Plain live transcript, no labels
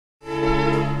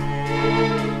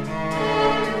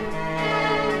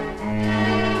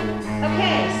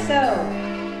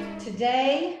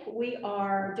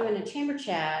are doing a chamber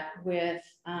chat with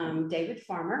David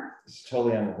Farmer. It's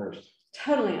totally unrehearsed.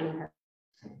 Totally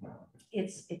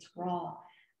unrehearsed. It's raw.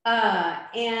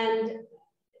 And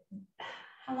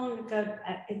how long ago?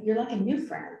 You're like a new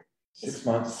friend. 6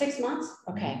 months. 6 months?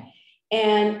 Okay.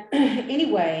 And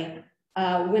anyway,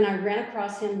 when I ran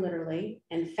across him literally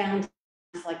and found,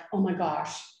 it's like, oh my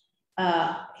gosh,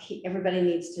 everybody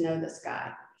needs to know this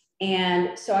guy.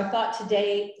 And so I thought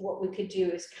today what we could do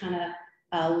is kind of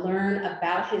learn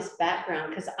about his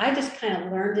background, because I just kind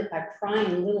of learned it by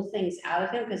prying little things out of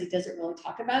him because he doesn't really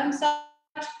talk about himself.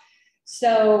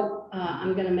 So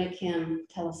I'm going to make him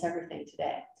tell us everything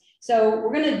today. So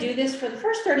we're going to do this for the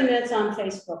first 30 minutes on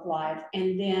Facebook Live,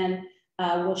 and then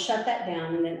we'll shut that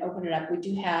down and then open it up. We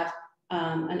do have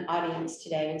an audience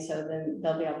today, and so then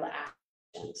they'll be able to ask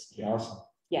questions. Awesome.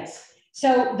 Yes.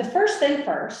 So the first thing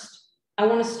first, I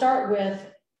want to start with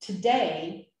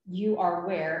today. You are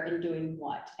where and doing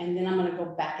what? And then I'm going to go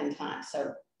back in time.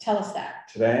 So tell us that.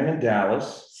 Today I'm in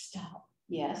Dallas. Stop.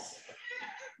 Yes.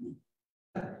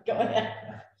 Go ahead.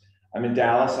 I'm in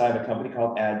Dallas. I have a company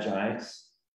called Ad Giants.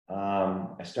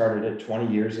 I started it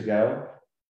 20 years ago.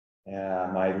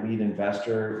 My lead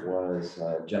investor was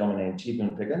a gentleman named T.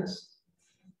 Boone Pickens.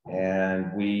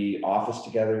 And we officed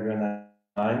together during that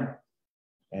time.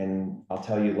 And I'll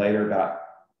tell you later about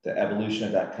the evolution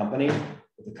of that company.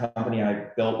 The company I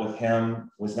built with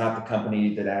him was not the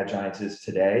company that Ad Giants is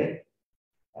today,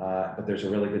 but there's a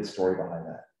really good story behind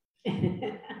that.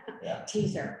 Yeah.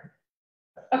 Teaser.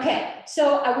 Okay,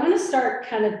 so I want to start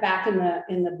kind of back in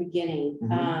the beginning.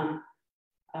 Mm-hmm.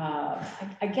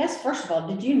 I guess first of all,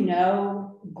 did you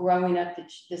know growing up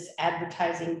that this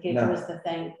advertising gig was the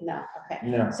thing? No. Okay.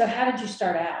 No. So how did you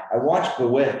start out? I watched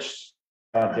Bewitched.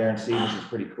 Darren Stevens is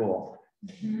pretty cool.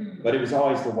 But it was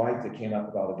always the wife that came up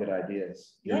with all the good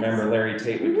ideas. You remember Larry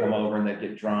Tate would come over and they'd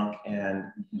get drunk and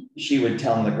she would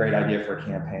tell him the great idea for a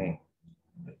campaign,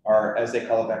 or as they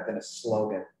call it back then, a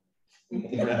slogan,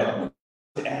 you know,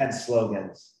 ad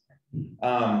slogans.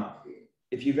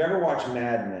 If you've ever watched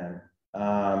Mad Men,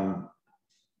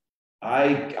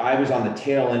 I was on the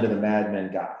tail end of the Mad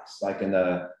Men guys, like in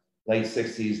the late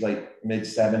 60s, mid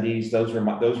 70s. Those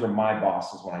were my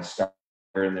bosses when I started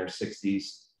in their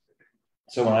 60s.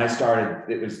 So when I started,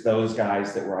 it was those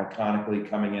guys that were iconically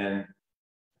coming in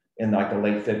like the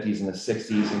late 50s and the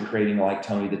 60s and creating like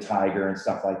Tony the Tiger and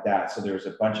stuff like that. So there was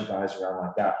a bunch of guys around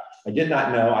like that. I did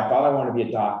not know. I thought I wanted to be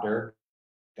a doctor.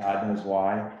 God knows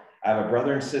why. I have a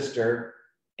brother and sister,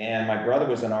 and my brother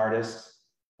was an artist,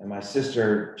 and my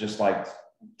sister just liked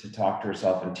to talk to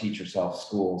herself and teach herself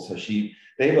school. So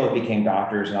they both became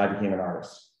doctors, and I became an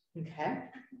artist. Okay.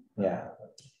 Yeah.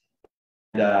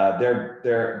 And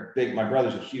they're big. My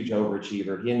brother's a huge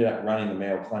overachiever. He ended up running the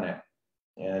Mayo Clinic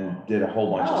and did a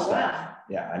whole bunch of stuff. Wow.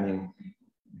 Yeah, I mean,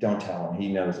 don't tell him. He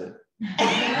knows it.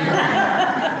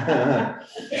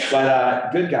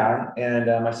 But good guy. And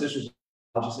my sister's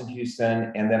just in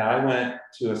Houston. And then I went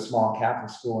to a small Catholic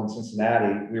school in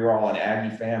Cincinnati. We were all an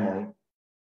Aggie family.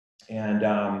 And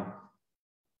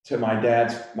to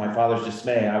my father's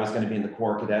dismay, I was going to be in the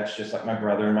Corps Cadets, just like my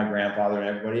brother and my grandfather and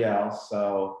everybody else.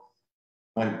 So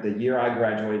when the year I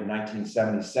graduated in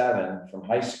 1977 from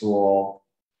high school,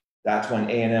 that's when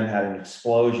A&M had an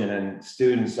explosion in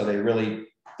students. So they really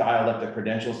dialed up the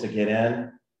credentials to get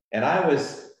in. And I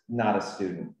was not a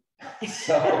student.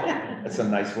 So that's a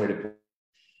nice way to put it.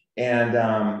 And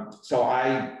so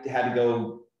I had to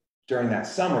go during that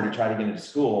summer to try to get into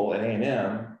school at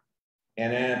A&M.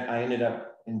 And then I ended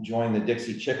up enjoying the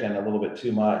Dixie Chicken a little bit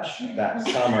too much that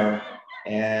summer.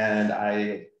 And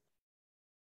I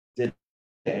did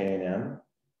A&M.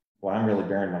 Well, I'm really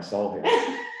bearing my soul here.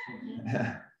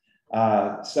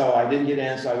 So I didn't get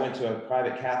in, so I went to a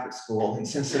private Catholic school in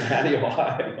Cincinnati,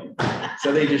 Ohio.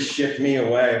 So they just shipped me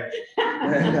away.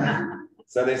 And,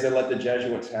 so they said, let the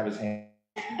Jesuits have his hand.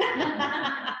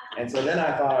 And so then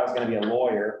I thought I was going to be a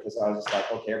lawyer, because I was just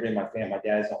like, okay, everybody in my family, my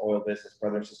dad's in the oil business,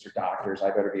 brother and sister doctors, I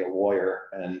better be a lawyer.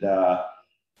 And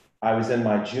I was in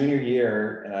my junior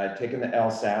year, and I'd taken the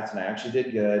LSATs, and I actually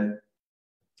did good.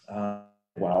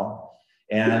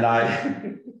 And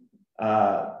I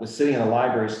was sitting in the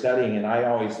library studying, and I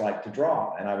always liked to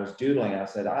draw, and I was doodling. I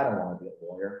said, I don't want to be a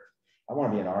lawyer. I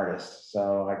want to be an artist.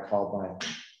 So I called my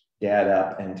dad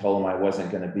up and told him I wasn't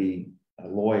going to be a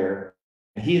lawyer.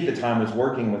 And he at the time was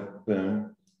working with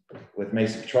Boone, with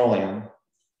Mesa Petroleum.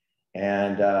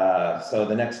 And so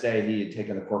the next day he had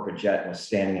taken the corporate jet and was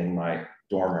standing in my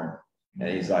dorm room. And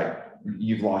he's like,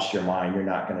 you've lost your mind. You're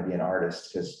not going to be an artist.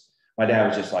 Because my dad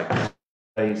was just like,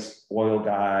 oil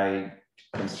guy,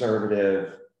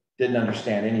 conservative, didn't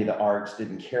understand any of the arts,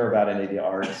 didn't care about any of the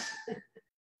arts.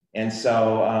 And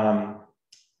so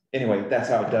anyway, that's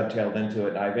how it dovetailed into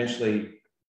it. I eventually,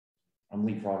 I'm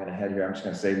leapfrogging ahead here. I'm just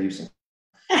going to save you some.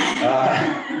 Go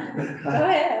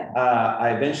ahead.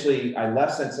 I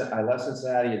left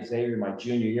Cincinnati at Xavier my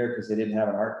junior year because they didn't have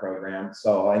an art program.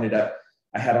 So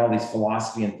I had all these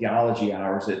philosophy and theology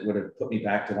hours that would have put me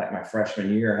back to like my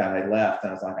freshman year had I left.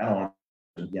 And I was like, I don't want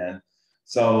to again.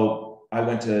 So I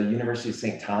went to University of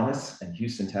St. Thomas in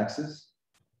Houston, Texas,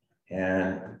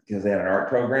 and because they had an art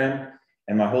program,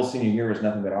 and my whole senior year was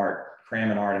nothing but art,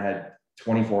 cramming art. I had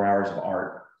 24 hours of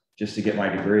art just to get my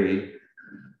degree,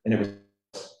 and it was,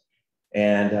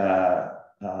 and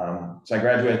so I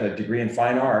graduated with a degree in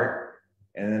fine art,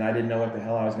 and then I didn't know what the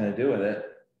hell I was going to do with it.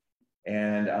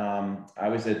 And I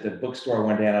was at the bookstore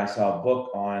one day, and I saw a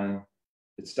book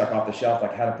it stuck off the shelf,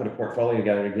 like how to put a portfolio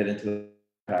together to get into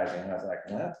advertising. And I was like,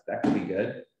 well, that could be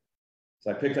good.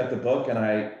 So I picked up the book and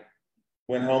I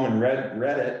went home and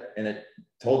read it, and it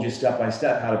told you step by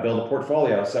step how to build a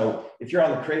portfolio. So if you're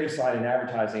on the creative side in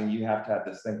advertising, you have to have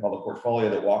this thing called a portfolio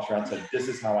that walks around and says, this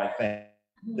is how I think,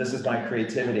 this is my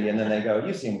creativity. And then they go,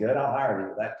 you seem good, I'll hire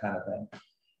you, that kind of thing.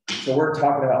 So we're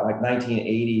talking about like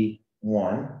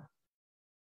 1981.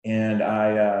 And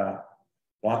I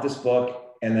bought this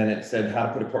book, and then it said how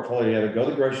to put a portfolio together, go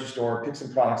to the grocery store, pick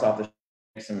some products off the shelf,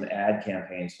 make some ad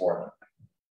campaigns for them.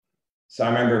 So I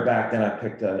remember back then I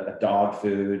picked a dog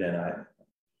food, and I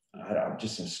don't know,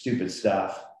 just some stupid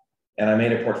stuff. And I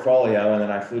made a portfolio, and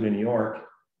then I flew to New York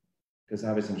because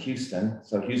I was in Houston.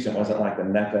 So Houston wasn't like the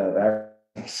mecca of everything.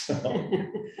 So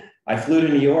I flew to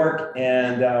New York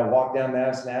and walked down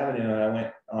Madison Avenue, and I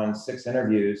went on 6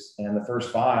 interviews, and the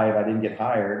first 5, I didn't get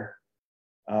hired.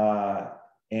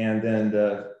 And then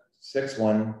the 6th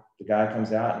one, the guy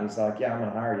comes out and he's like, yeah, I'm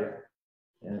gonna hire you.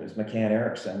 And it was McCann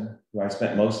Erickson, who I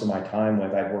spent most of my time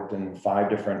with. I've worked in 5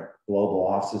 different global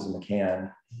offices in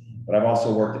McCann, but I've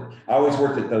also I always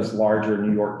worked at those larger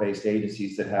New York-based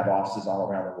agencies that have offices all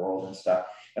around the world and stuff.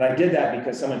 And I did that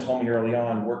because someone told me early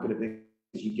on, work at a big,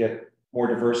 you get more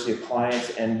diversity of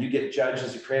clients, and you get judged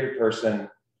as a creative person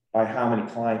by how many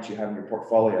clients you have in your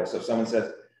portfolio. So if someone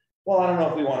says, well, I don't know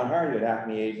if we want to hire you at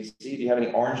Acme Agency, do you have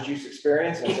any orange juice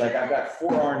experience? And it's like, I've got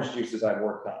 4 orange juices I've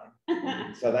worked on.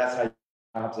 So that's how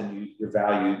jobs and your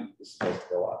value is supposed to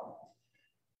go up.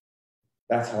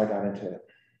 That's how I got into it.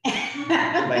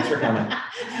 Thanks for coming.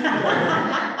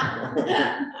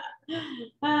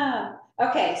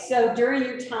 Okay, so during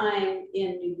your time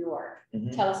in New York,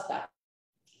 tell us about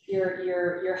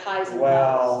your highs and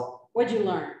lows. What'd you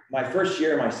learn? My first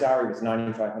year, my salary was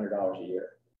 $9,500 a year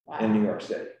in New York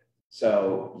City.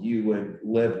 So you would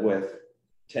live with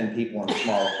 10 people in a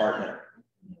small apartment,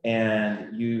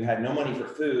 and you had no money for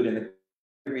food. And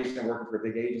the reason I'm working for a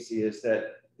big agency is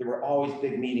that there were always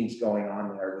big meetings going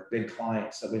on there with big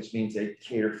clients, so which means they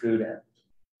cater food in.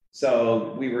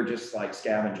 So we were just like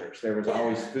scavengers. There was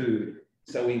always food.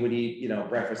 So we would eat,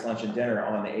 breakfast, lunch, and dinner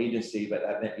on the agency, but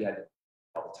that meant you had to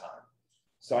all the time.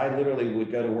 So I literally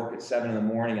would go to work at 7 in the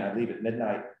morning. I'd leave at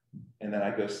midnight, and then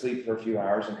I'd go sleep for a few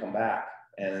hours and come back.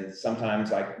 And sometimes,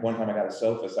 like one time I got a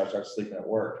sofa, so I started sleeping at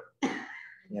work,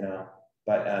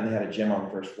 but they had a gym on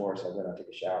the first floor, so I went out to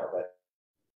take a shower. But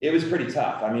it was pretty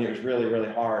tough. I mean, it was really,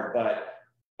 really hard. But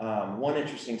one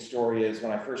interesting story is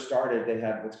when I first started, they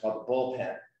had what's called the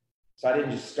bullpen. So I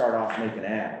didn't just start off making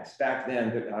ads. Back then,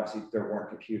 obviously, there weren't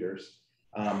computers.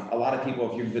 A lot of people,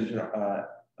 if you've been to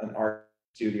an art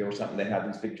studio or something, they have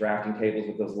these big drafting tables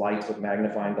with those lights with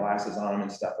magnifying glasses on them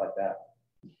and stuff like that.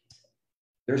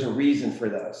 There's a reason for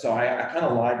those. So I kind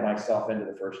of lied myself into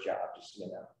the first job, just,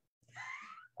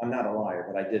 I'm not a liar,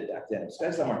 but I did back then.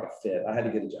 Especially I'm like a fit. I had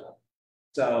to get a job.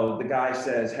 So the guy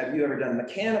says, have you ever done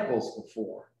mechanicals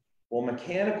before? Well,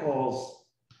 mechanicals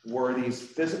were these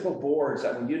physical boards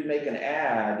that when you'd make an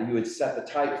ad, you would set the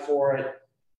type for it,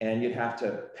 and you'd have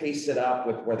to paste it up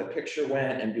with where the picture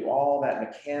went and do all that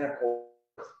mechanical.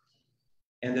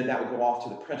 And then that would go off to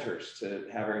the printers to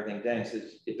have everything done. So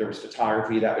if there was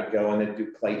photography, that would go, and they'd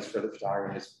do plates for the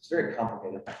photography. It's very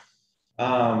complicated.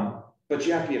 But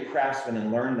you have to be a craftsman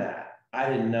and learn that. I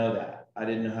didn't know that. I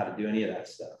didn't know how to do any of that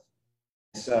stuff.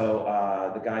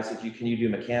 So the guy said, can you do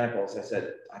mechanicals? I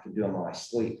said, I can do them while I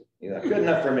sleep. He's like, good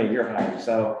enough for me, you're hired.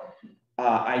 So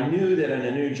I knew that in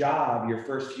a new job, your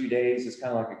first few days is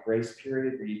kind of like a grace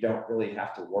period where you don't really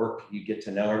have to work. You get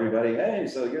to know everybody. Hey,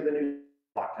 so you're the new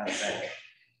kind of thing.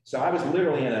 So I was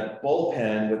literally in a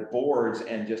bullpen with boards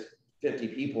and just 50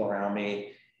 people around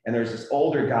me. And there's this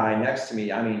older guy next to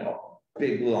me. I mean, a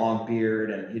big long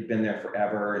beard, and he'd been there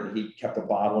forever. And he kept a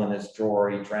bottle in his drawer.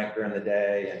 He drank during the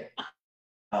day.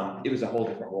 And it was a whole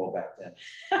different world back then.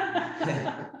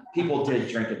 People did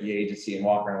drink at the agency and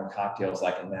walk around with cocktails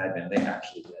like in Mad Men. They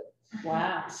actually did.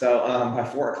 Wow. So by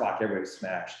 4 o'clock, everybody was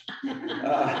smashed.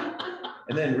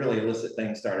 And then really illicit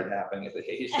things started happening at the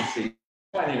agency.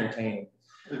 Quite entertaining.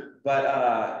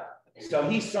 But so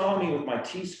he saw me with my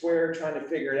T-square trying to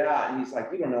figure it out. And he's like,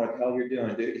 you don't know what the hell you're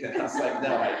doing, dude. And I was like,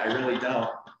 no, I really don't.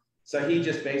 So he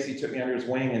just basically took me under his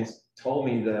wing and told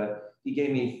me he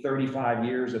gave me 35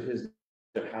 years of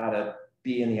how to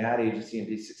be in the ad agency and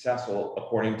be successful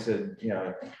according to,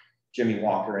 Jimmy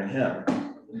Walker and him.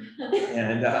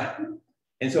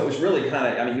 And so it was really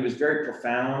he was very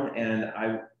profound, and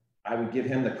I would give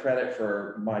him the credit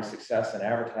for my success in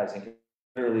advertising. He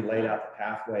literally laid out the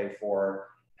pathway for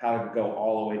how to go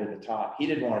all the way to the top. He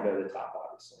didn't want to go to the top,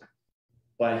 obviously,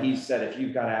 but he said, if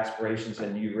you've got aspirations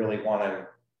and you really want to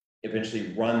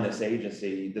eventually run this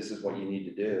agency, this is what you need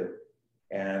to do.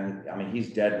 And I mean, he's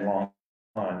dead and long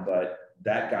gone, but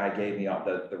that guy gave me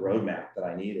the roadmap that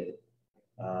I needed.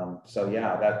 So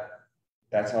yeah,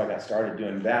 that's how I got started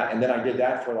doing that. And then I did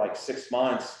that for like 6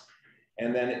 months.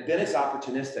 And then it's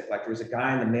opportunistic. Like there was a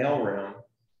guy in the mailroom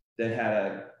that had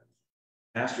a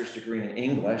master's degree in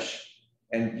English,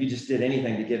 and you just did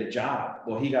anything to get a job.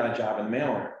 Well, he got a job in the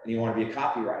mailroom and he wanted to be a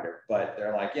copywriter, but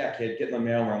they're like, yeah, kid, get in the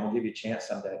mailroom. We'll give you a chance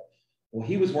someday. Well,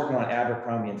 he was working on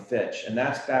Abercrombie and Fitch, and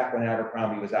that's back when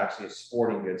Abercrombie was actually a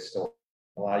sporting goods store.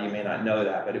 A lot of you may not know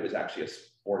that, but it was actually a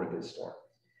sporting goods store.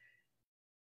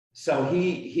 So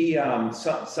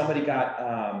somebody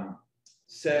got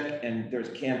sick, and there was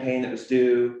a campaign that was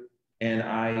due, and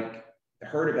I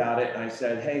heard about it, and I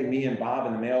said, hey, me and Bob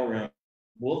in the mailroom,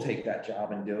 we'll take that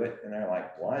job and do it. And they're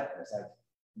like, what? And I was like,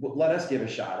 well, let us give a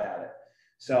shot at it.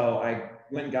 So I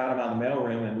went and got him out of the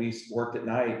mailroom, and we worked at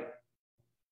night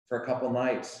for a couple of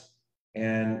nights,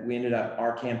 and we ended up,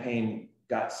 our campaign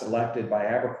got selected by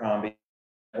Abercrombie.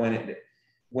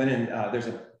 There's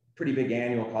a pretty big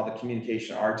annual called the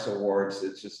Communication Arts Awards.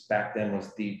 It's just back then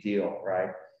was the deal,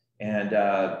 right? And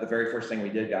the very first thing we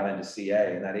did got into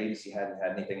CA, and that agency hadn't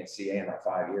had anything in CA in like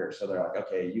 5 years. So they're like,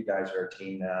 okay, you guys are a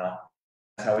team now.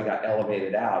 That's how we got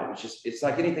elevated out. It was just, it's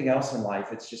like anything else in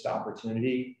life. It's just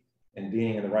opportunity and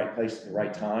being in the right place at the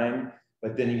right time.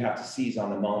 But then you have to seize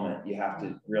on the moment. You have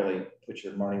to really put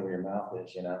your money where your mouth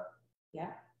is,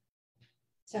 Yeah.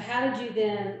 So how did you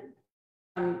then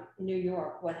from New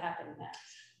York, what happened next?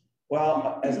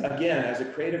 Well, as a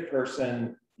creative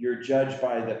person, you're judged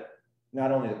by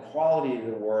not only the quality of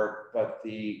the work, but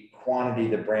the quantity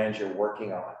of the brands you're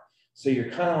working on. So you're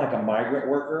kind of like a migrant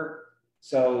worker.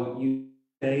 So you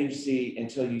agency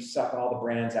until you suck all the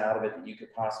brands out of it that you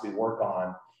could possibly work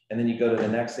on. And then you go to the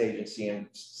next agency and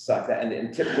suck that.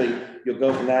 And typically you'll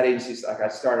go from that agency, like I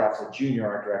started off as a junior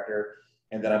art director,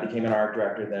 and then I became an art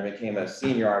director, then I became a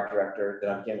senior art director,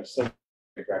 then I became a associate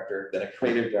director, then a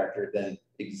creative director, then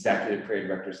executive creative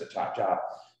director is the top job.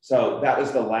 So that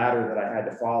was the ladder that I had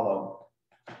to follow.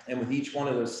 And with each one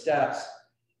of those steps,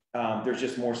 there's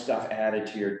just more stuff added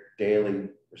to your daily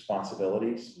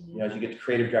responsibilities. As you get to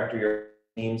creative director, your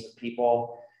teams of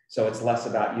people. So it's less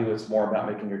about you, it's more about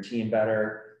making your team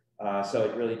better. So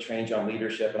it really trained you on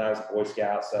leadership. And I was a Boy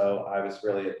Scout, so I was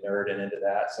really a nerd and into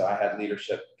that. So I had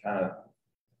leadership kind of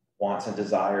wants and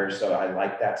desires. So I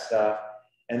like that stuff.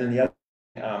 And then the other,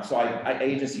 so I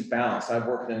agency bounced. I've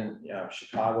worked in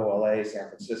Chicago, LA, San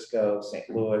Francisco, St.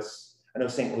 Louis. I know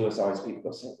St. Louis, always people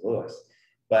go St. Louis.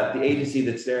 But the agency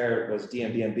that's there was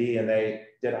DMB&B, and they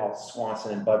did all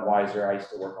Swanson and Budweiser. I used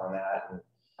to work on that.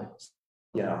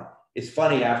 And, it's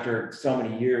funny, after so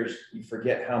many years, you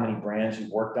forget how many brands you've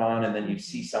worked on, and then you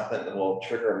see something that will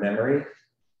trigger a memory.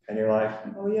 And you're like,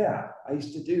 oh yeah, I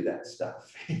used to do that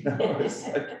stuff.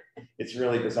 It's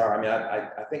really bizarre. I mean,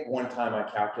 I think one time I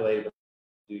calculated to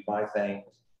do my thing.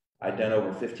 I'd done over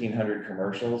 1,500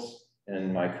 commercials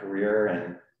in my career,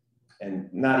 and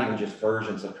not even just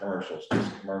versions of commercials,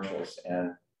 just commercials.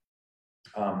 And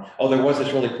there was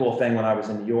this really cool thing when I was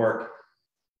in New York.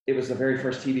 It was the very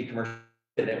first TV commercial.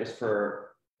 And it was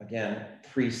for, again,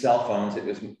 pre-cell phones. It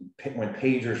was when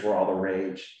pagers were all the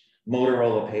rage.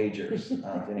 Motorola pagers.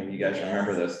 If any of you guys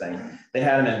remember those things. They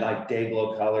had them in like day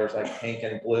glow colors, like pink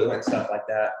and blue and stuff like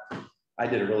that. I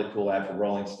did a really cool ad for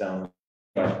Rolling Stone.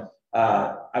 But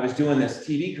I was doing this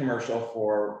TV commercial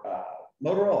for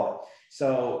Motorola.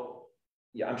 So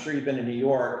yeah, I'm sure you've been to New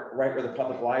York. Right where the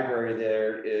public library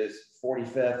there is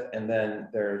 45th, and then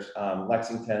there's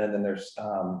Lexington, and then there's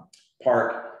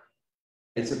Park.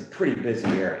 It's a pretty busy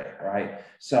area, right?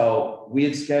 So we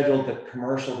had scheduled the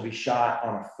commercial to be shot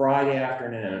on a Friday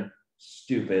afternoon,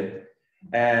 stupid.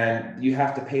 And you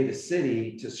have to pay the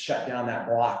city to shut down that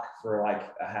block for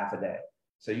like a half a day.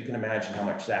 So you can imagine how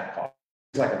much that costs.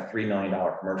 like a $3 million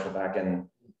commercial back in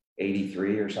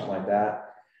 '83 or something like that.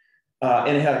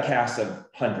 And it had a cast of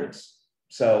hundreds.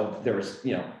 So there was,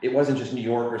 you know, it wasn't just New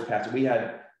Yorkers passing. We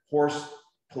had horse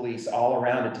police all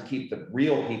around it to keep the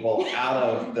real people out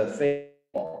of the fake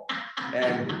people.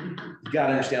 And you got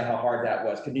to understand how hard that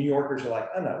was. Because New Yorkers are like,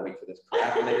 I'm not waiting for this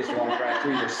crap. And they just walk right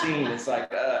through the scene. It's like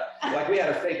we had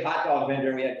a fake hot dog vendor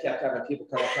and we had kept having people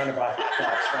come up trying to buy hot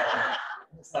dogs from them.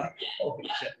 It's like, holy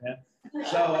shit, man.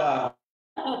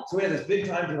 So we had this big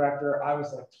time director. I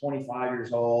was like 25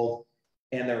 years old.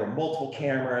 And there were multiple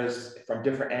cameras from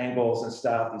different angles and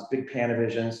stuff, these big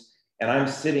Panavisions. And I'm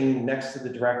sitting next to the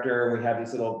director, and we have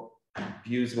these little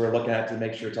views we're looking at to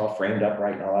make sure it's all framed up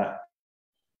right and all that.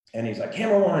 And he's like,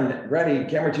 camera one, ready,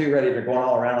 camera two, ready. They're going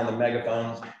all around on the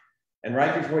megaphones. And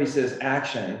right before he says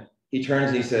action, he turns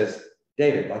and he says,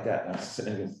 David, like that. And I was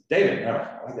sitting and he goes, David,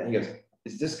 I like that. And he goes,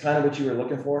 is this kind of what you were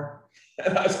looking for?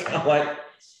 And I was kind of like,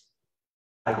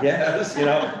 I guess, you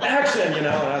know, action, you know.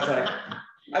 And I was like,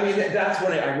 I mean, that's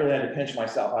when I really had to pinch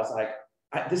myself. I was like,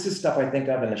 this is stuff I think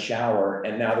of in the shower,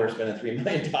 and now there's been a $3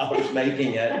 million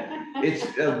making it. It's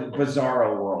a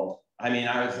bizarro world. I mean,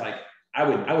 I was like, I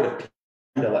would have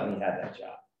to let me have that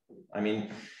job. I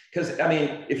mean, because I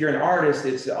mean, if you're an artist,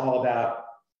 it's all about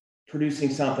producing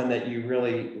something that you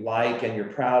really like and you're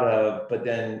proud of, but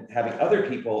then having other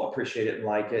people appreciate it and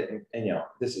like it. And you know,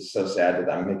 this is so sad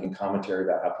that I'm making commentary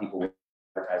about how people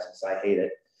advertising, so I hate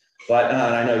it. But and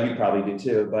I know you probably do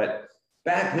too, but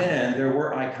back then there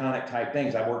were iconic type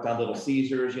things. I worked on Little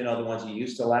Caesars, you know, the ones you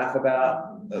used to laugh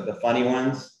about, the funny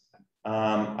ones.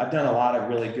 I've done a lot of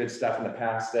really good stuff in the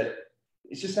past that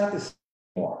it's just not the same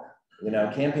anymore. You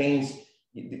know, campaigns,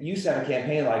 you used to have a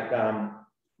campaign like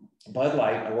Bud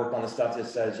Light. I worked on the stuff that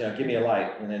says, you know, give me a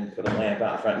light and then put a lamp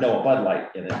out in front. No, a Bud Light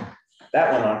in it.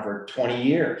 That went on for 20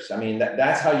 years. I mean,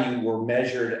 that's how you were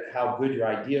measured, how good your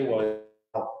idea was,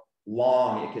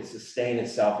 long it could sustain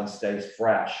itself and stays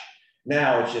fresh.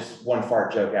 Now it's just one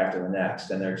fart joke after the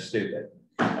next, and they're stupid.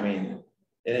 I mean,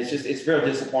 and it's real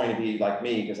disappointing to be like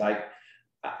me, because my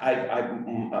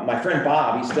friend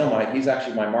Bob, he's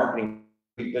actually my marketing.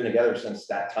 We've been together since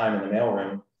that time in the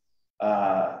mailroom.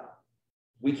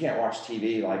 We can't watch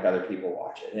TV like other people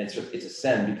watch it, and it's a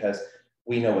sin, because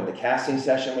we know what the casting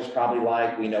session was probably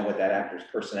like. We know what that actor's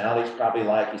personality is probably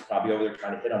like. He's probably over there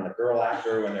trying to hit on the girl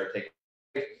actor when they're taking.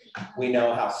 We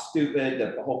know how stupid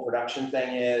the whole production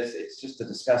thing is. It's just a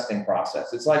disgusting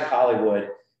process. It's like Hollywood,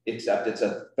 except it's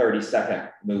a 30-second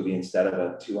movie instead of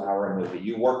a 2-hour movie.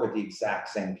 You work with the exact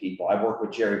same people. I've worked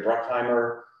with Jerry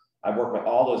Bruckheimer. I've worked with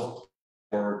all those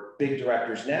who are big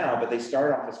directors now, but they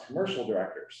started off as commercial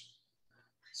directors.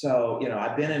 So, you know,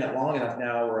 I've been in it long enough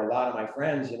now where a lot of my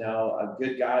friends, you know, a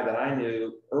good guy that I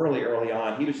knew early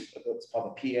on, he was what's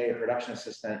called a PA, a production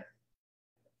assistant.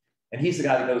 And he's the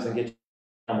guy that goes and gets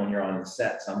when you're on the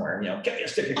set somewhere, you know, get me a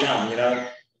stick of gum, you know,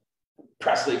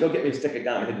 Presley, go get me a stick of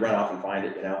gum. He'd run off and find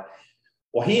it, you know.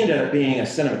 Well, he ended up being a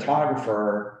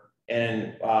cinematographer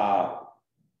and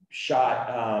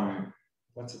shot,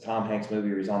 what's the Tom Hanks movie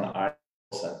where he's on the island?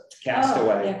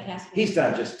 Castaway. Yeah, Castaway. He's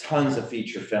done just tons of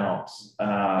feature films.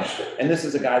 And this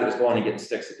is a guy that was going and getting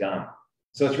sticks of gum.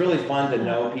 So it's really fun to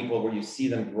know people where you see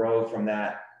them grow from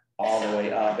that all the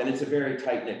way up. And it's a very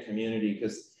tight-knit community,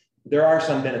 because there are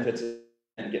some benefits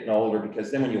and getting older, because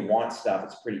then when you want stuff,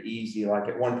 it's pretty easy. Like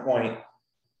at one point,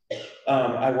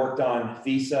 I worked on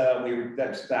Visa. That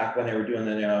was back when they were doing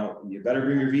the, you know, you better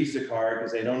bring your Visa card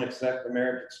because they don't accept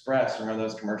American Express. Remember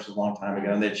those commercials a long time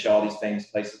ago? And they'd show all these famous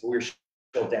places. But we were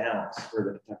still down for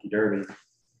the Kentucky Derby.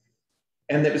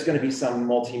 And there was going to be some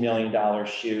multi-million-dollar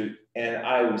shoot. And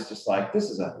I was just like, this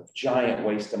is a giant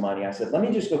waste of money. I said, let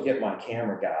me just go get my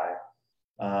camera guy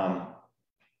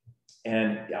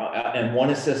and one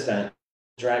assistant,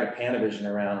 drag a Panavision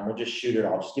around, and we'll just shoot it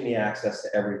all. Just give me access to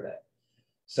everything.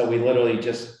 So we literally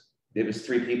it was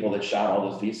 3 people that shot all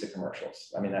those Visa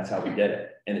commercials. I mean, that's how we did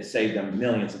it. And it saved them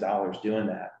millions of dollars doing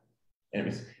that. And it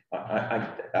was,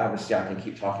 obviously I can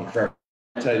keep talking forever.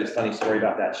 I'll tell you this funny story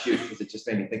about that shoot, because it just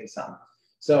made me think of something.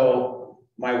 So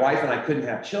my wife and I couldn't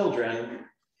have children.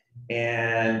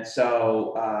 And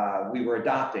so we were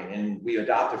adopting, and we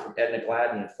adopted from Edna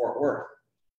Gladney in Fort Worth.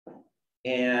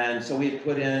 And so we had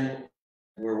put in,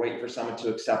 we were waiting for someone to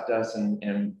accept us,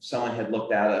 and someone had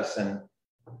looked at us. And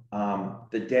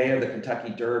the day of the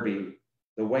Kentucky Derby,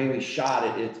 the way we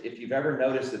shot it, if you've ever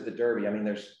noticed at the Derby, I mean,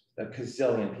 there's a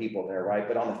gazillion people there, right?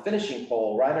 But on the finishing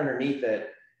pole, right underneath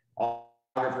it, all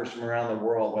photographers from around the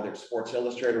world, whether it's Sports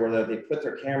Illustrated, or whether they put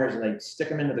their cameras and they stick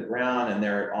them into the ground, and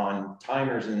they're on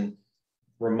timers and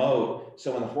remote.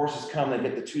 So when the horses come, they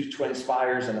get the 2 twin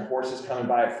spires, and the horses coming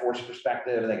by at force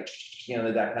perspective, and they, you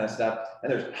know, that kind of stuff.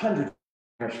 And there's hundreds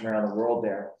from around the world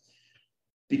there,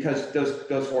 because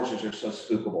those horses are so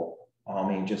spookable. I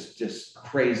mean, just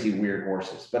crazy, weird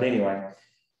horses. But anyway,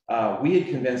 we had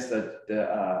convinced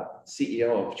the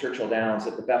CEO of Churchill Downs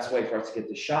that the best way for us to get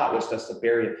the shot was just to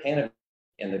bury a panic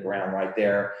in the ground right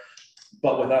there.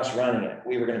 But with us running it,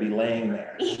 we were going to be laying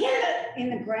there. In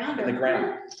the ground? In the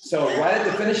ground. So right at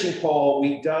the finishing pole,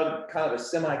 we dug kind of a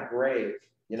semi-grave,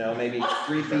 you know, maybe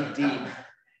 3 feet deep.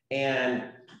 And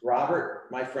Robert,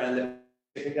 my friend,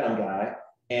 the gun guy,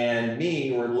 and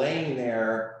me were laying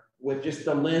there with just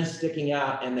the lens sticking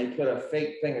out, and they put a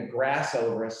fake thing of grass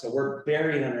over us. So we're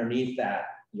buried underneath that,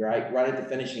 right at the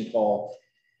finishing pole.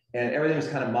 And everything was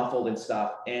kind of muffled and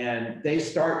stuff. And they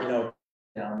start, you know,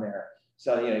 down there.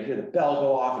 So, you know, you hear the bell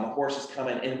go off and the horses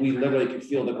coming, and we literally could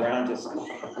feel the ground just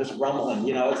rumbling,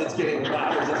 you know, it's getting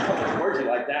loud, it's just coming towards you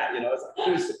like that, you know,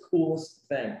 it was the coolest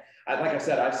thing. Like I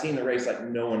said, I've seen the race like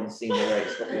no one has seen the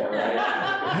race before, right?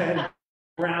 And the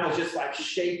ground was just like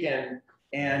shaking.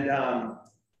 And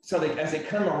so as they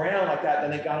come around like that,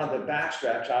 then they got on the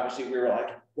backstretch. Obviously, we were like,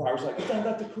 I was like, isn't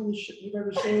that the coolest shit you've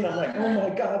ever seen? I'm like, oh my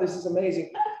God, this is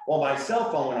amazing. Well, my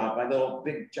cell phone went off, my little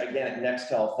big gigantic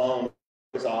Nextel phone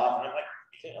was off. And I'm like,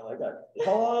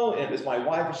 hello, and it was my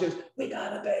wife, and she goes, we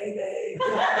got a baby.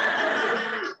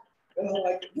 And I'm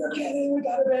like, you're kidding, we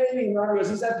got a baby. And Robert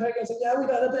goes, is that Peggy? I said, yeah, we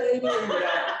got a baby.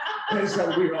 And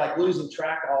so we were like losing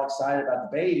track, all excited about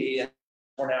the baby, and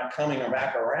we're now coming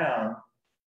back around.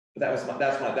 But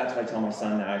that's what I tell my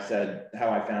son now. I said, how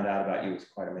I found out about you was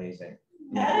quite amazing.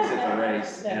 You know, it was at the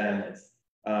race.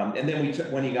 And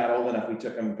then when he got old enough, we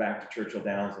took him back to Churchill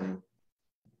Downs and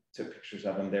took pictures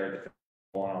of him there at the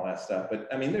and all that stuff. But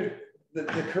I mean, the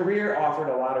career offered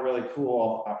a lot of really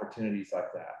cool opportunities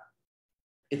like that.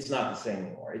 It's not the same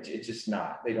anymore. It's just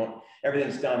not.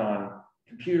 Everything's done on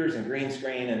computers and green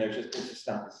screen, and it's just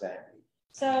not the same.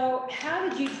 So how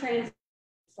did you transfer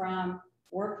from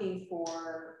working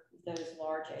for those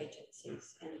large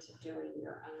agencies into doing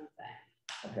your own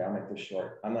thing? Okay, I'll make this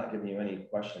short. I'm not giving you any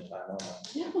question time.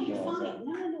 No, you're fine.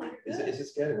 No, you're good. Is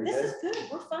this good? This is good.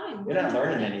 We're fine. You're not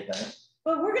learning anything.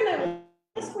 But we're gonna.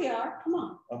 Yes, we are. Come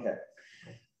on. Okay.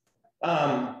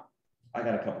 I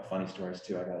got a couple funny stories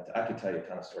too. I could tell you a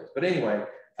ton of stories. But anyway,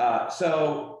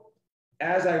 so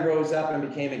as I rose up and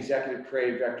became executive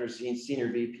creative director,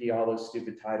 senior VP, all those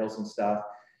stupid titles and stuff,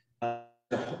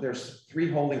 there's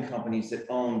 3 holding companies that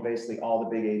own basically all the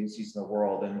big agencies in the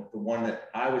world. And the one that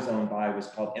I was owned by was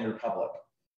called Interpublic.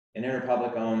 And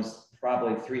Interpublic owns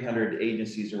probably 300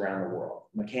 agencies around the world,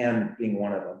 McCann being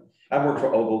one of them. I've worked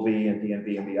for Ogilvy and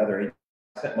DNB and the other agencies.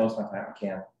 I spent most of my time at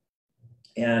McCann.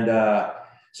 And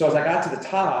so as I got to the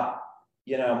top,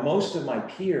 you know, most of my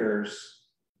peers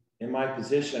in my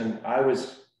position, how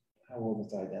old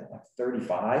was I then? Like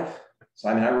 35. So,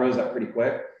 I mean, I rose up pretty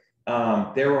quick.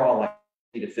 They were all like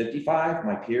 50 to 55,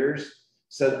 my peers.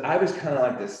 So I was kind of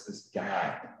like this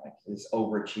guy, like this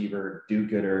overachiever,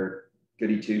 do-gooder,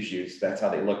 goody two-shoes. That's how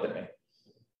they looked at me.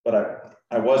 But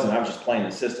I wasn't. I was just playing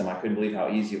the system. I couldn't believe how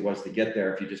easy it was to get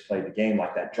there if you just played the game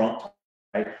like that drunk.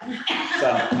 Right? So,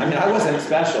 I mean, I wasn't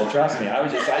special, trust me. I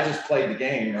just played the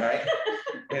game, right?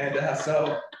 And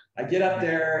so I get up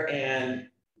there, and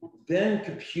then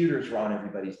computers were on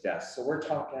everybody's desk. So we're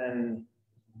talking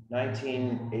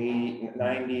 1980,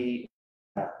 90.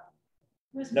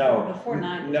 No, before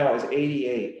 90. No, it was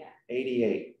 88. Yeah.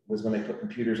 88 was when they put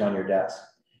computers on your desk.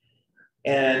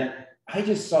 And I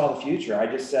just saw the future. I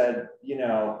just said, you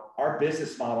know, our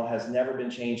business model has never been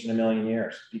changed in a million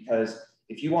years, because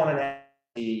if you want an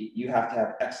you have to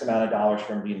have X amount of dollars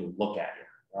for them to even look at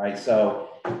you, right? So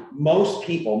most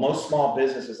people, most small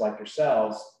businesses like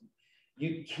yourselves,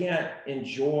 you can't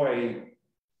enjoy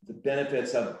the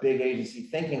benefits of big agency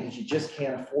thinking because you just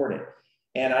can't afford it.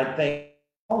 And I think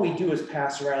all we do is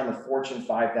pass around the Fortune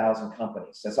 5,000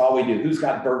 companies. That's all we do. Who's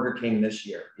got Burger King this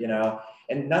year, you know?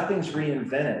 And nothing's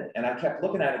reinvented. And I kept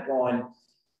looking at it going,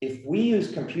 if we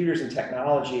use computers and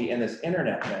technology and this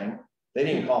internet thing, they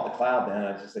didn't even call it the cloud then,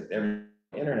 I was just like their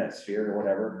internet sphere or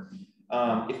whatever.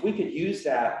 If we could use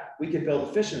that, we could build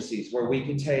efficiencies where we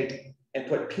could take and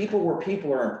put people where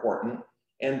people are important,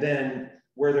 and then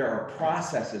where there are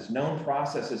processes, known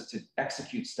processes to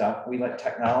execute stuff, we let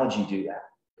technology do that.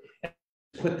 And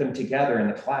put them together in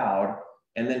the cloud,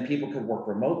 and then people could work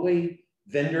remotely.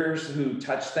 Vendors who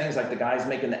touch things like the guys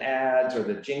making the ads or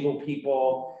the jingle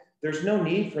people, there's no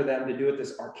need for them to do it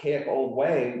this archaic old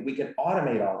way. We can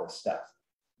automate all this stuff.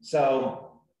 So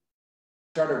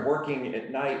started working at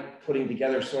night, putting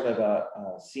together sort of a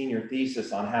senior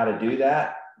thesis on how to do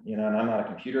that, you know, and I'm not a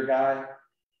computer guy.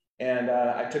 And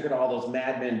I took it to all those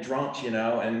madmen drunks, you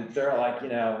know, and they're like, you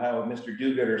know, how Mr.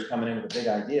 Do-Gooder's coming in with a big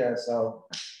idea. So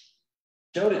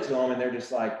showed it to them and they're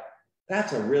just like,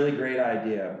 that's a really great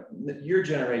idea. Your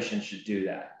generation should do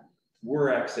that. We're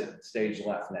exit stage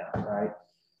left now, right?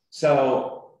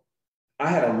 So I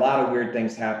had a lot of weird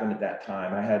things happen at that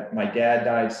time. My dad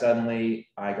died suddenly.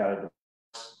 I got a divorce,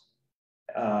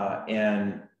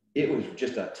 and it was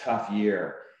just a tough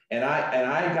year. And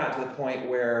I got to the point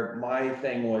where my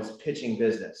thing was pitching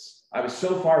business. I was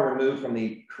so far removed from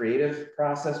the creative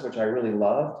process, which I really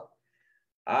loved.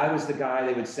 I was the guy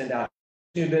they would send out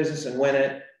new business and win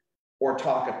it, or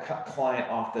talk a client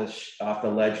off the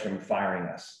ledge from firing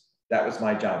us. That was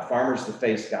my job. Farmer's the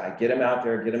face guy. Get him out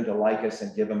there, get him to like us,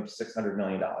 and give him $600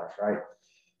 million, right?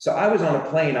 So I was on a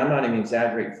plane, I'm not even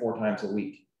exaggerating, 4 times a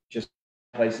week, just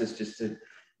places just to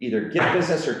either get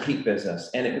business or keep business.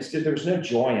 And there was no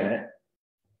joy in it.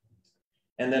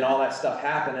 And then all that stuff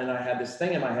happened, and I had this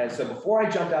thing in my head. So before I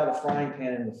jumped out of the frying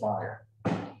pan into the fire,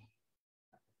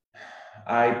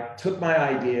 I took my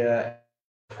idea,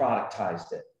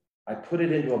 productized it. I put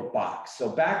it into a box. So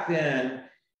back then,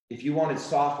 if you wanted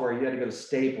software, you had to go to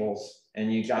Staples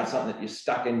and you got something that you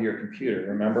stuck into your computer,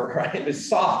 remember, right? It was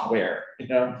software, you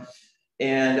know?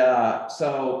 And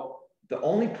so the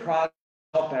only product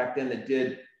back then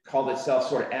that called itself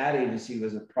sort of ad agency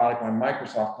was a product on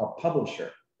Microsoft called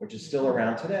Publisher, which is still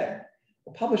around today.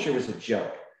 Well, Publisher was a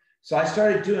joke. So I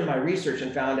started doing my research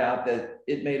and found out that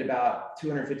it made about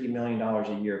 $250 million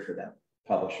a year for them,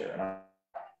 Publisher. And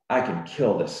I can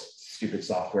kill this stupid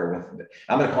software with it.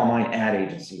 I'm going to call mine ad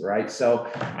agency, right? So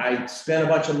I spent a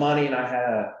bunch of money and I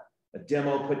had a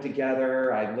demo put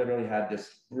together. I literally had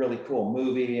this really cool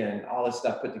movie and all this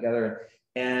stuff put together.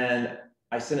 And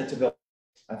I sent it to Bill.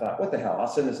 I thought, what the hell? I'll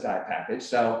send this guy a package.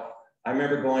 So I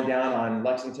remember going down on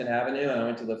Lexington Avenue and I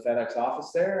went to the FedEx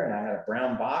office there and I had a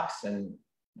brown box and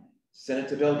sent it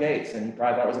to Bill Gates. And he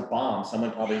probably thought it was a bomb.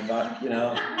 Someone probably thought, you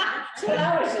know. So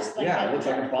I was just like, yeah, it looks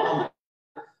like a bomb.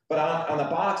 But on the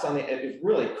box, it was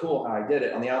really cool how I did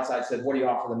it. On the outside said, what do you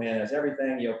offer the man has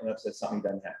everything? You open it up, said something he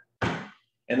doesn't have.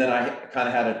 And then I kind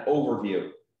of had an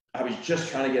overview. I was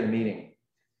just trying to get a meeting.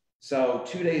 So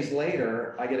 2 days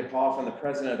later, I get a call from the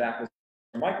president of acquisition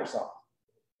from Microsoft.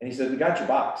 And he said, we got your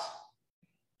box.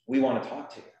 We want to talk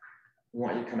to you. We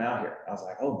want you to come out here. I was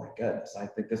like, oh my goodness, I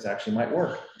think this actually might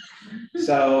work.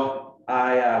 So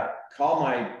I called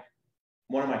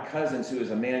one of my cousins who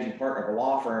is a managing partner of a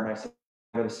law firm. I said,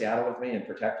 go to Seattle with me and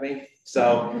protect me.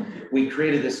 So we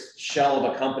created this shell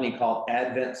of a company called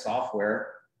Advent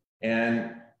Software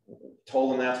and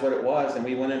told them that's what it was. And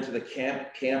we went into the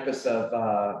campus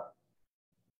of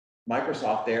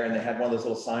Microsoft there, and they had one of those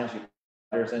little signs you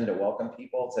put in to welcome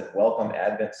people. It said, welcome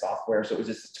Advent Software. So it was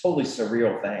just a totally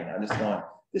surreal thing. I'm just going,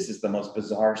 this is the most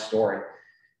bizarre story.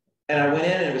 And I went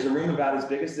in and it was a room about as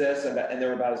big as this, and there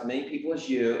were about as many people as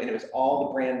you. And it was all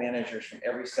the brand managers from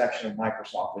every section of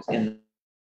Microsoft was in,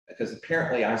 because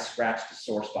apparently I scratched a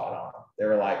sore spot on them. They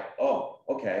were like, oh,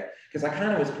 okay. Because I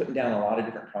kind of was putting down a lot of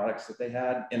different products that they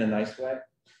had in a nice way.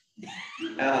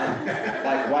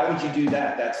 Like, why would you do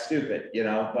that? That's stupid, you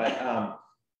know? But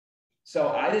so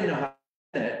I didn't know how to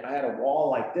do it. I had a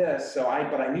wall like this,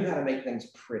 but I knew how to make things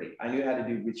pretty. I knew how to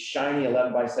do with shiny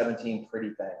 11 by 17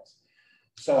 pretty things.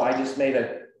 So I just made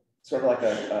a sort of like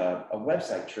a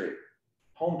website tree,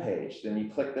 homepage. Then you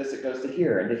click this, it goes to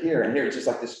here and to here and here. It's just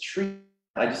like this tree.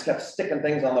 I just kept sticking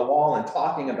things on the wall and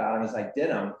talking about them as I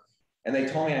did them. And they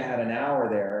told me I had an hour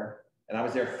there, and I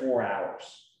was there 4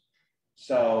 hours.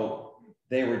 So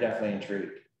they were definitely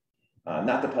intrigued.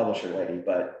 Not the publisher lady,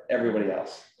 but everybody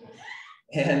else.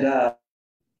 And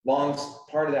long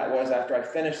part of that was after I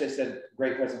finished, they said,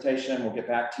 great presentation, we'll get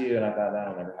back to you. And I thought,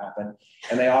 that'll never happen.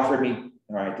 And they offered me,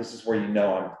 all right, this is where you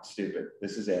know I'm stupid.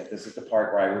 This is it. This is the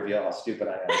part where I reveal how stupid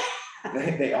I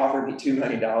am. They offered me $2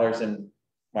 million in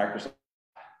Microsoft,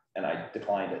 and I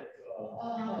declined it.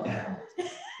 oh.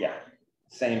 Yeah.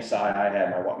 Same side I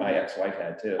had, my ex-wife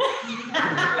had too.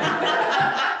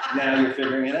 Now you're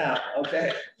figuring it out.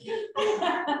 Okay.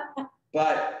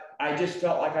 But I just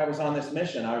felt like I was on this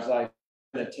mission. I was like,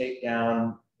 I'm going to take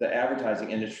down the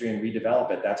advertising industry and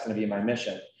redevelop it. That's going to be my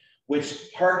mission, which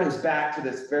harkens back to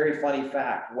this very funny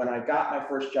fact. When I got my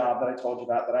first job that I told you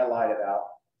about, that I lied about,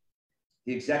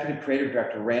 the executive creative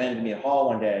director ran into me at hall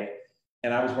one day,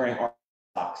 and I was wearing Argyle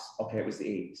socks. Okay, it was the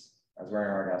 80s. I was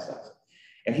wearing Argyle socks.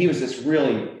 And he was his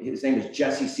name was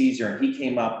Jesse Caesar, and he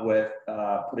came up with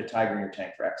put a tiger in your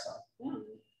tank for Exxon. Yeah.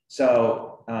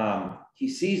 So he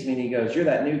sees me and he goes, you're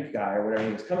that new guy or whatever.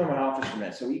 He goes, come in my office for a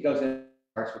minute. So he goes in,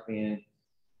 starts with me,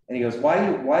 and he goes, why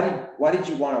did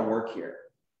you want to work here?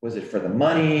 Was it for the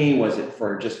money? Was it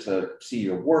for just to see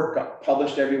your work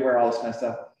published everywhere, all this kind of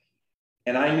stuff?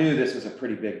 And I knew this was a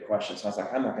pretty big question. So I was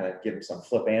like, I'm not going to give him some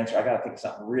flip answer. I got to think of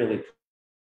something really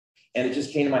And it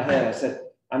just came to my head. I said,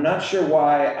 I'm not sure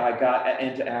why I got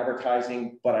into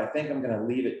advertising, but I think I'm going to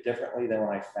leave it differently than when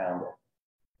I found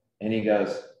it. And he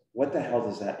goes, what the hell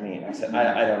does that mean? I said,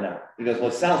 I don't know. He goes, well,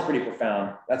 it sounds pretty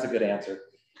profound. That's a good answer.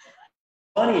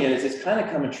 Funny is, it's kind of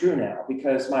coming true now,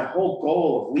 because my whole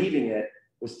goal of leaving it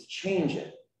was to change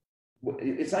it.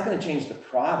 It's not going to change the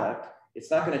product.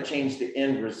 It's not going to change the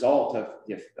end result of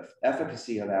the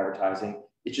efficacy of advertising.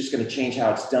 It's just going to change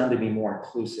how it's done to be more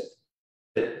inclusive.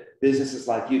 That businesses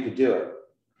like you could do it.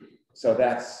 So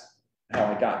that's how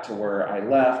I got to where I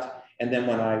left. And then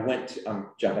when I went to, I'm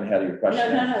jumping ahead of your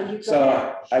question. No, you go So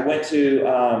ahead. I went to,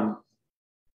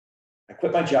 I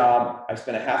quit my job. I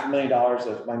spent $500,000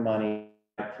 of my money.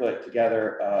 I put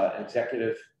together an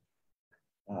executive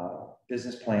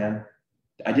business plan.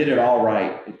 I did it all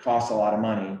right. It cost a lot of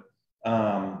money.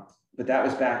 But that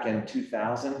was back in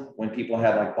 2000 when people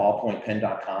had like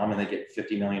ballpointpen.com and they get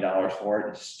 $50 million for it.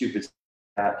 It's stupid.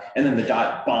 And then the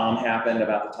dot bomb happened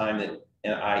about the time that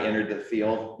I entered the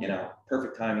field, you know,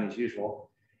 perfect timing as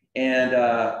usual. And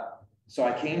so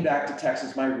I came back to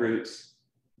Texas, my roots,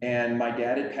 and my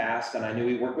dad had passed and I knew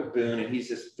he worked with Boone and he's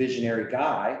this visionary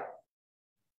guy.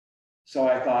 So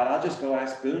I thought, I'll just go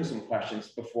ask Boone some questions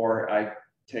before I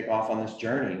take off on this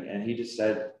journey. And he just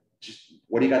said, just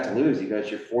what do you got to lose? He goes,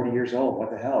 you're 40 years old.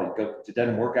 What the hell? You go, if it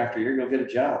doesn't work after a year, go get a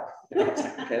job. I was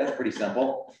like, okay, that's pretty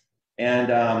simple. And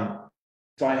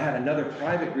so I had another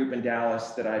private group in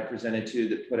Dallas that I presented to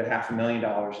that put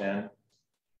 $500,000 in.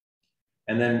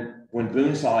 And then when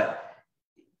Boone saw it,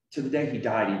 to the day he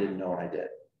died, he didn't know what I did,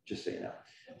 just so you know.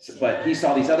 So, but he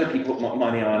saw these other people put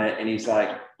money on it and he's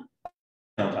like,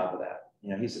 on top of that, you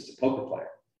know, he's just a poker player.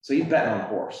 So he's betting on a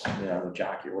horse, you know, the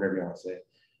jockey or whatever you want to say.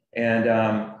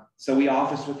 And so we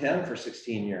officed with him for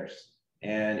 16 years.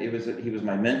 And he was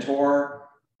my mentor.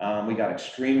 We got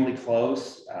extremely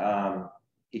close.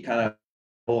 He kind of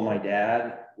pulled my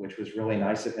dad, which was really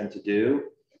nice of him to do.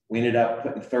 We ended up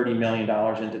putting $30 million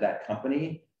into that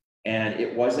company. And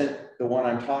it wasn't the one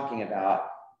I'm talking about.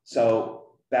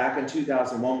 So back in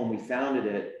 2001, when we founded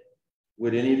it,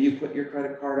 would any of you put your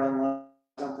credit card online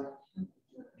or something?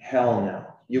 Hell no,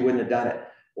 you wouldn't have done it.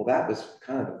 Well, that was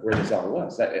kind of where this all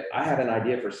was. I had an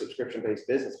idea for a subscription-based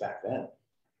business back then.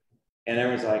 And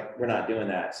everyone's like, we're not doing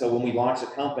that. So when we launched the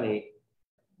company,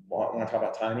 want to talk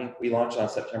about timing? We launched on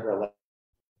September 11th,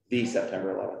 the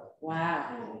September 11th.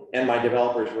 Wow. And my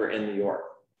developers were in New York.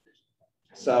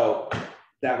 So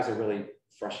that was a really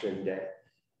frustrating day,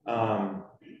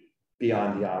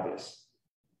 beyond the obvious.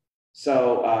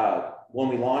 So when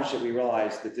we launched it, we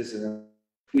realized that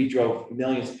we drove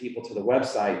millions of people to the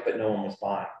website, but no one was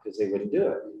buying because they wouldn't do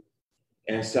it.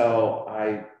 And so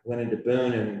I went into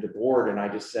Boone and the board and I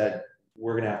just said,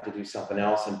 we're going to have to do something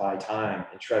else and buy time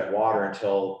and tread water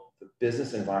until the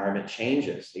business environment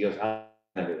changes. He goes, how am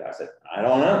I going to do that? I said, I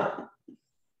don't know.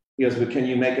 He goes, well, can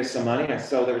you make us some money? And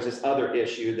so there was this other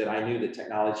issue that I knew that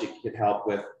technology could help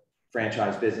with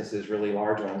franchise businesses, really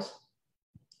large ones.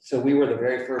 So we were the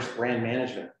very first brand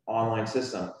management online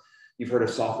system. You've heard of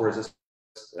software as a service.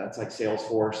 That's like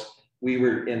Salesforce. We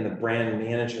were in the brand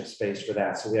management space for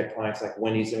that. So we had clients like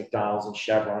Wendy's and McDonald's and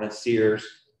Chevron and Sears.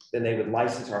 Then they would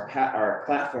license our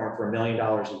platform for $1 million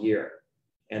a year.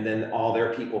 And then all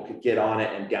their people could get on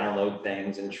it and download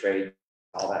things and trade,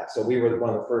 all that. So we were one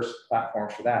of the first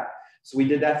platforms for that. So we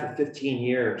did that for 15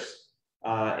 years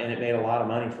and it made a lot of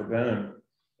money for Boone.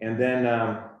 And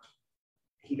then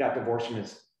he got divorced from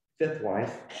his 5th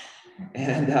wife.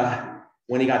 And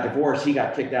when he got divorced, he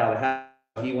got kicked out of the house.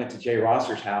 He went to Jay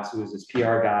Rosser's house, who was his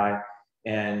PR guy.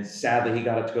 And sadly, he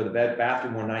got up to go to the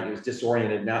bathroom one night. He was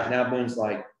disoriented. Now Boone's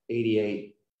like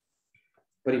 88,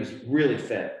 but he was really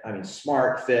fit. I mean,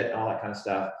 smart, fit, all that kind of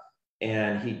stuff.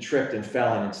 And he tripped and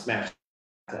fell and smashed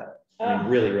his head. I mean,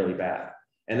 really, really bad.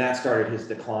 And that started his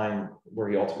decline where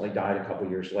he ultimately died a couple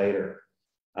of years later.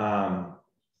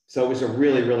 So it was a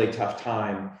really, really tough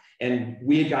time. And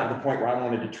we had gotten to the point where I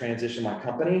wanted to transition my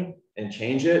company and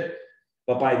change it.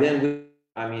 But by then,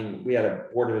 we had a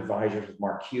board of advisors with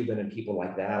Mark Cuban and people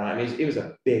like that. I mean, it was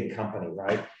a big company,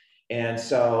 right? And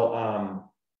so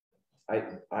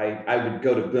I would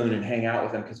go to Boone and hang out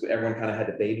with him because everyone kind of had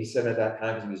to babysit him at that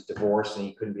time because he was divorced and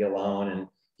he couldn't be alone and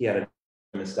he had a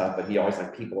and stuff, but he always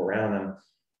had people around him.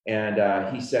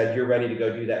 And he said, "You're ready to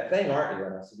go do that thing, aren't you?"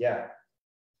 And I said, "Yeah."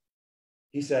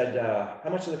 He said, "How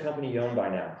much of the company you own by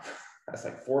now?" I was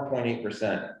like,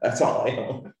 4.8%. That's all I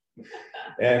own.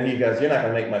 And he goes, "You're not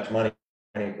going to make much money,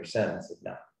 8%." I said,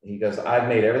 "No." He goes, "I've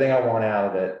made everything I want out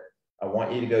of it. I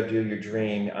want you to go do your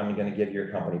dream. I'm going to give your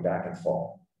company back in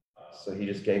full." So he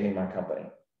just gave me my company.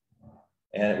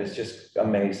 And it was just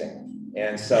amazing.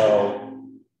 And so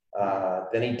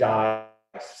then he died.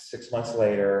 6 months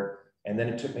later. And then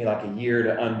it took me like a year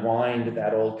to unwind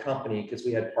that old company because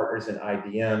we had partners in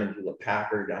IBM and Hewlett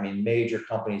Packard. I mean, major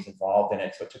companies involved in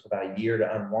it. So it took about a year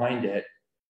to unwind it.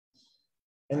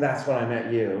 And that's when I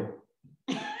met you.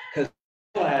 Because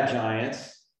Ad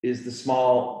Giants is the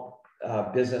small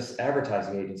business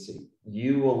advertising agency.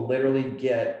 You will literally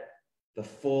get the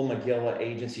full Magilla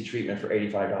agency treatment for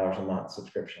 $85 a month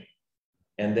subscription.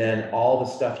 And then all the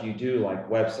stuff you do, like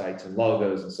websites and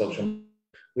logos and social media,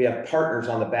 we have partners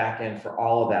on the back end for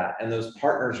all of that. And those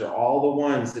partners are all the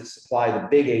ones that supply the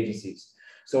big agencies.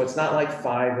 So it's not like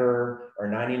Fiverr or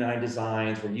 99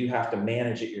 Designs where you have to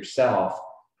manage it yourself.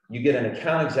 You get an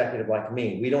account executive like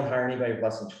me. We don't hire anybody with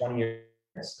less than 20 years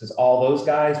because all those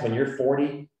guys, when you're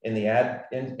 40 in the ad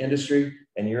industry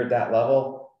and you're at that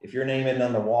level, if your name isn't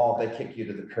on the wall, they kick you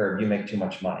to the curb. You make too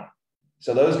much money.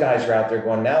 So those guys are out there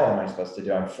going, now what am I supposed to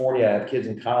do? I'm 40, I have kids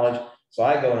in college. So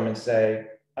I go to them and say,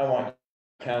 I want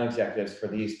account executives for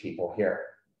these people here.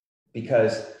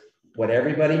 Because what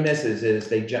everybody misses is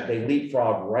they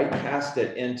leapfrog right past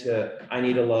it into, I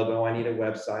need a logo, I need a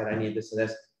website, I need this and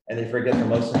this. And they forget the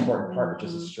most important part, which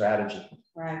is a strategy.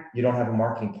 Right. You don't have a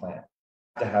marketing plan.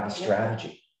 You have to have a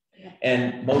strategy. Yeah.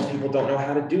 And most people don't know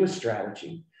how to do a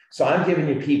strategy. So I'm giving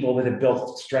you people that have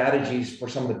built strategies for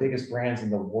some of the biggest brands in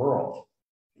the world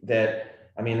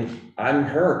that, I mean, I'm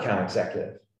her account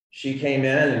executive. She came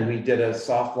in and we did a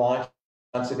soft launch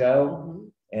months ago,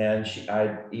 and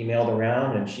I emailed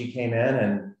around and she came in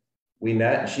and we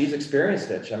met and she's experienced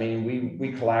it. I mean,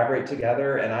 we collaborate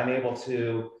together and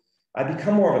I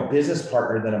become more of a business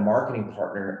partner than a marketing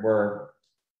partner where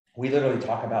we literally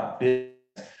talk about business.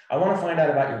 I want to find out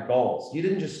about your goals. You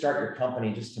didn't just start your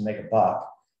company just to make a buck.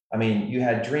 I mean, you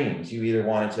had dreams. You either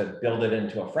wanted to build it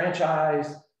into a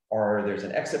franchise or there's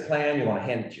an exit plan. You want to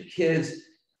hand it to your kids.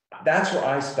 That's where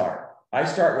I start. I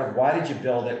start with why did you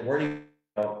build it? Where do you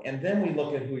go? And then we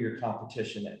look at who your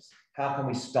competition is. How can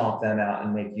we stomp them out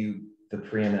and make you the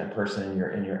preeminent person in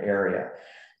your area?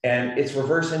 And it's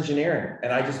reverse engineering.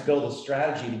 And I just build a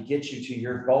strategy to get you to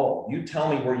your goal. You tell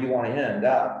me where you want to end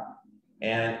up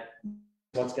and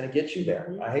what's going to get you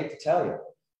there. I hate to tell you.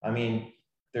 I mean,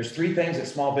 there's 3 things that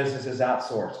small businesses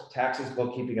outsource: taxes,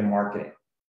 bookkeeping, and marketing.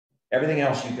 Everything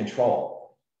else you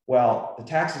control. Well, the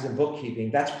taxes and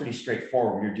bookkeeping, that's pretty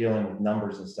straightforward. You're dealing with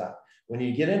numbers and stuff. When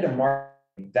you get into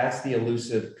marketing, that's the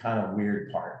elusive kind of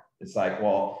weird part. It's like,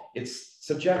 well, it's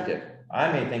subjective.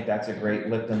 I may think that's a great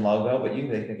Lipton logo, but you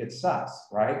may think it sucks,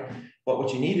 right? But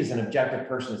what you need is an objective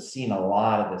person that's seen a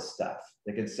lot of this stuff.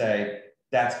 They could say,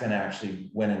 that's going to actually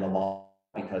win in the long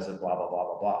because of blah, blah, blah,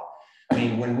 blah, blah. I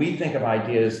mean, when we think of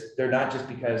ideas, they're not just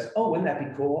because, oh, wouldn't that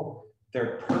be cool?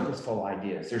 They're purposeful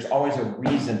ideas. There's always a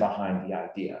reason behind the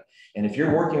idea. And if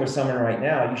you're working with someone right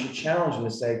now, you should challenge them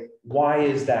to say, why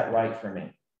is that right for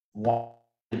me? Why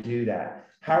do that?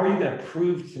 How are you going to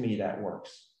prove to me that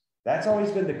works? That's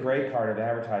always been the gray part of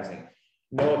advertising.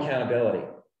 No accountability.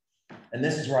 And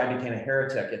this is where I became a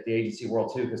heretic at the agency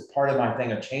world too, because part of my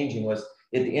thing of changing was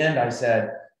at the end, I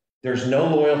said, there's no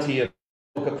loyalty of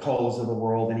Coca-Colas of the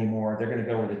world anymore. They're going to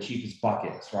go where the cheapest buck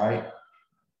is, right?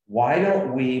 Why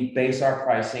don't we base our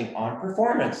pricing on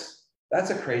performance? That's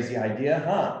a crazy idea,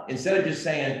 huh? Instead of just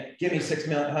saying, give me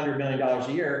 $600 million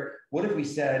a year, what if we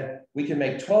said we can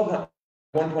make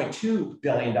 $1.2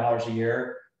 billion a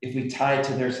year if we tie it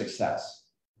to their success?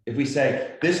 If we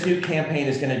say, this new campaign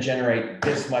is going to generate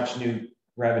this much new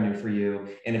revenue for you,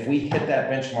 and if we hit that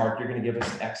benchmark, you're going to give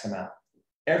us X amount.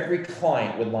 Every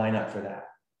client would line up for that.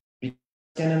 Be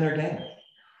skin in their game.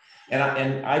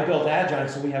 And I built Ad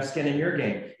Giants so we have skin in your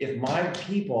game. If my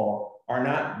people are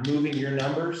not moving your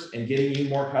numbers and getting you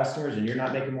more customers and you're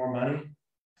not making more money,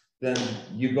 then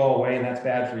you go away and that's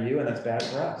bad for you and that's bad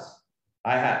for us.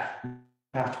 I have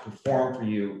to perform for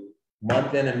you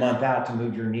month in and month out to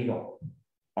move your needle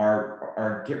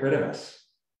or get rid of us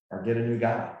or get a new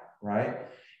guy, right?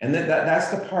 And that's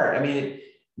the part. I mean,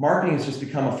 marketing has just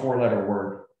become a 4-letter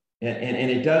word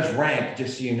and it does rank,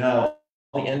 just so you know,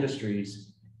 all the industries.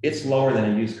 It's lower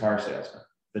than a used car salesman.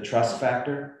 The trust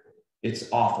factor,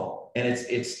 it's awful. And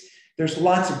there's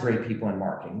lots of great people in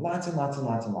marketing, lots and lots and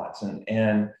lots and lots.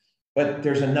 But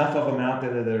there's enough of them out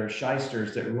there that are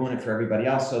shysters that ruin it for everybody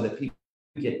else so that people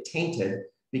get tainted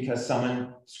because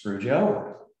someone screwed you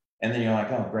over. And then you're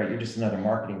like, oh, great, you're just another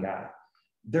marketing guy.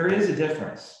 There is a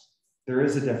difference. There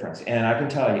is a difference. And I can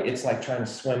tell you, it's like trying to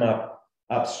swim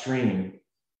upstream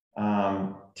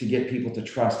to get people to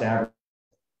trust advertising.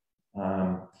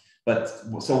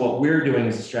 So what we're doing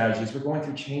as a strategy is we're going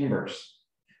through chambers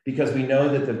because we know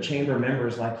that the chamber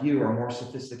members like you are more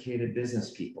sophisticated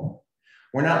business people.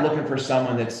 We're not looking for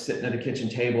someone that's sitting at a kitchen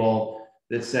table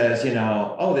that says, you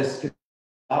know, oh, this could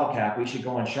bottle cap, we should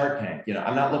go on Shark Tank. You know,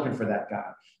 I'm not looking for that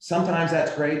guy. Sometimes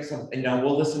that's great. You know,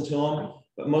 we'll listen to him,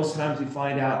 but most times we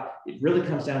find out it really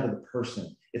comes down to the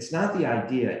person. It's not the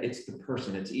idea, it's the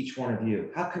person. It's each one of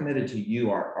you. How committed to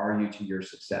you are you to your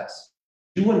success?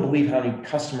 You wouldn't believe how many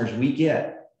customers we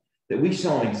get that we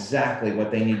show them exactly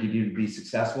what they need to do to be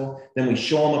successful. Then we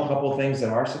show them a couple of things that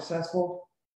are successful,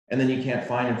 and then you can't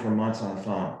find them for months on the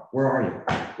phone. Where are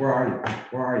you? Where are you?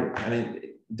 Where are you? I mean,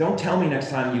 don't tell me next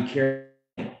time you care,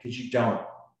 because you don't.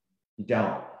 You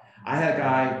don't. I had a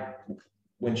guy,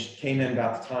 when she came in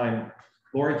about the time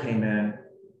Lori came in,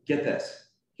 get this.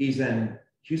 He's in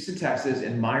Houston, Texas,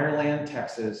 in Meyerland,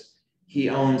 Texas. He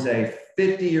owns a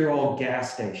 50-year-old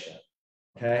gas station,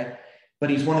 okay? But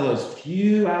he's one of those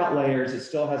few outliers that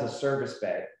still has a service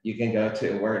bay you can go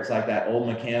to, where it's like that old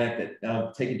mechanic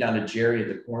that take you down to Jerry at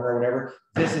the corner or whatever.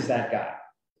 This is that guy.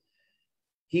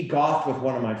 He golfed with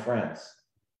one of my friends.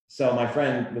 So my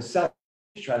friend was selling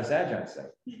to try this adjunct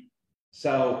thing.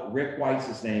 So Rick White's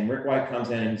his name. Rick White comes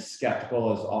in and he's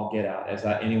skeptical as all get out, as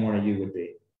any one of you would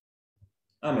be.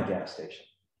 I'm a gas station.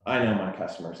 I know my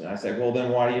customers. And I said, well,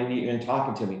 then why are you even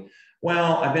talking to me?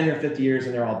 Well, I've been here 50 years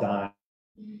and they're all dying.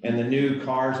 And the new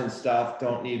cars and stuff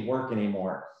don't need work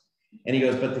anymore. And he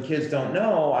goes, but the kids don't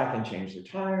know I can change their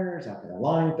tires, I can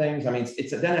align things. I mean,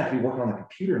 it doesn't have to be working on the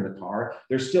computer in the car.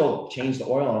 There's still change the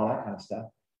oil and all that kind of stuff.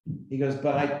 He goes,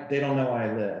 but they don't know where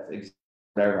I live.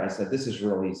 Whatever. I said, this is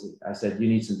real easy. I said, you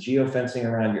need some geofencing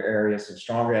around your area, some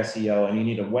stronger SEO, and you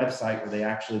need a website where they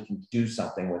actually can do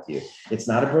something with you. It's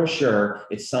not a brochure.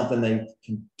 It's something they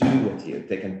can do with you.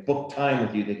 They can book time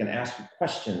with you. They can ask you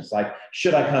questions like,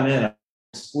 should I come in?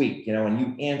 Squeak, you know, and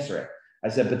you answer it. I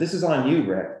said, but this is on you,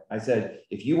 Rick. I said,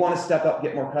 if you want to step up,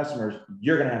 get more customers,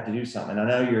 you're going to have to do something. I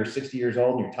know you're 60 years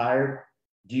old and you're tired.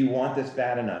 Do you want this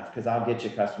bad enough? Because I'll get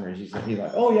you customers. He's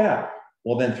like, oh yeah.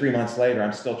 Well, then 3 months later,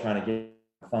 I'm still trying to get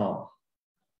a phone,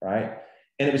 right?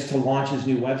 And it was to launch his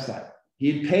new website.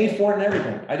 He'd paid for it and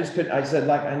everything. I just couldn't. I said,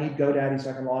 like, I need GoDaddy so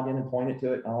I can log in and point it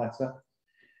to it and all that stuff.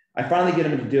 I finally get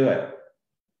him to do it.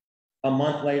 A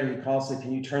month later, he calls and said,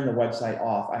 can you turn the website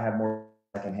off? I have more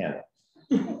I can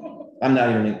handle. I'm not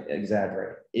even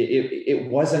exaggerating.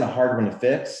 It wasn't a hard one to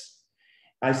fix.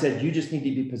 I said, you just need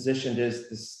to be positioned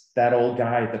as that old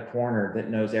guy at the corner that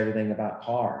knows everything about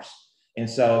cars. And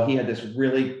so he had this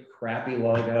really crappy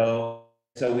logo.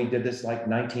 So we did this like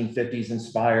 1950s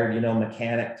inspired, you know,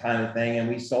 mechanic kind of thing. And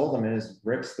we sold him as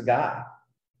Rick's the guy.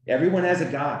 Everyone has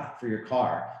a guy for your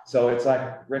car. So it's like,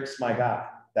 Rick's my guy.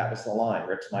 That was the line,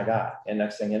 Rick's my guy. And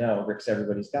next thing you know, Rick's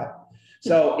everybody's guy.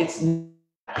 So it's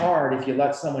hard if you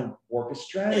let someone work a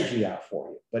strategy out for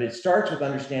you, but it starts with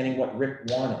understanding what Rick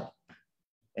wanted.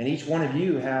 And each one of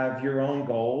you have your own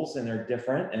goals and they're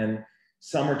different, and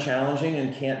some are challenging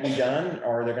and can't be done,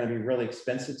 or they're going to be really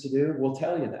expensive to do. We'll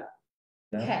tell you that.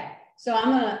 No? Okay. So I'm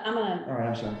gonna. All right,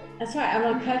 I'm sorry. That's right. I'm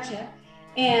gonna cut you.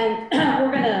 And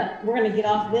we're gonna get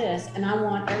off this, and I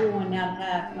want everyone now to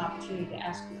have an opportunity to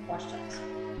ask you questions.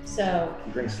 So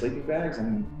you bring sleeping bags?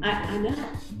 I know.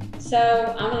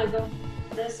 So I'm gonna go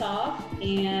this off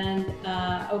and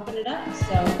open it up.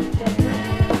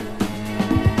 So